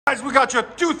Guys, we got your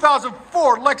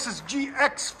 2004 Lexus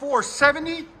GX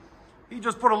 470. He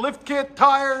just put a lift kit,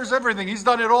 tires, everything. He's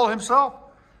done it all himself.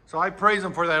 So I praise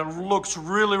him for that. It looks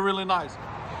really, really nice.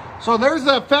 So there's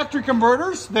the factory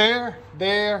converters, there,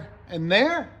 and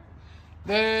there.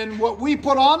 Then what we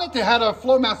put on it, they had a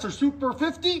FLOWMASTER Super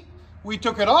 50. We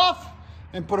took it off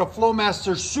and put a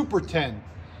FLOWMASTER Super 10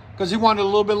 because he wanted a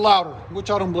little bit louder,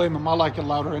 which I don't blame him. I like it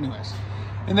louder anyways.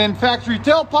 And then factory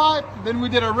tailpipe. Then we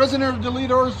did a resonator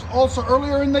deleters also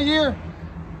earlier in the year.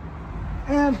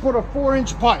 And put a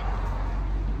 4-inch pipe.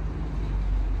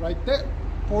 Right there,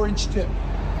 4-inch tip.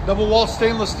 Double wall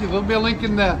stainless steel. There'll be a link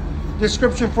in the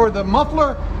description for the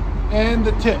muffler and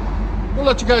the tip. We'll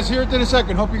let you guys hear it in a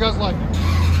second. Hope you guys like it.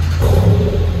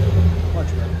 Much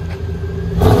better.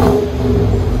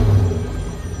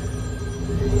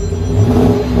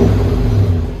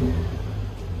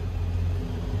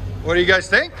 What do you guys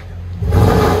think?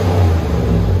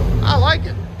 I like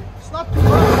it. It's not too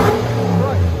loud.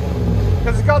 Right.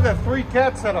 Because it's got that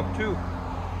 3-cat setup too.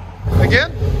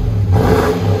 Again,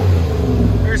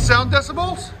 here's sound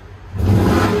decibels.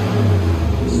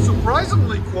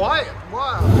 Surprisingly quiet.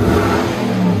 Wow.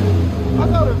 I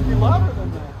thought it would be louder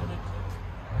than that.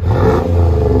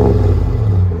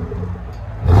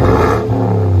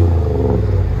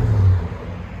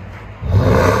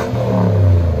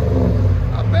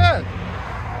 Not bad.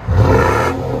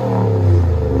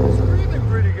 It's breathing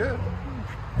pretty good.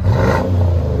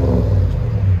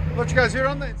 Let you guys hear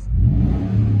on this.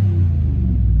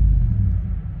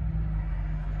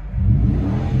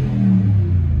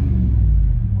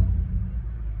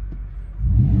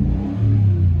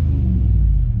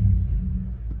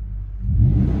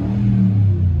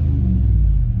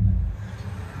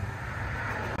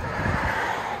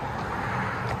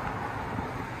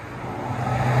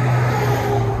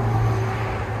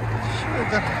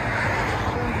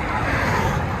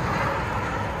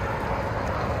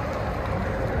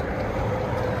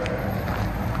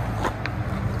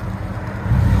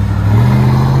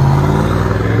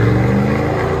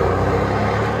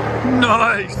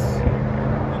 Nice.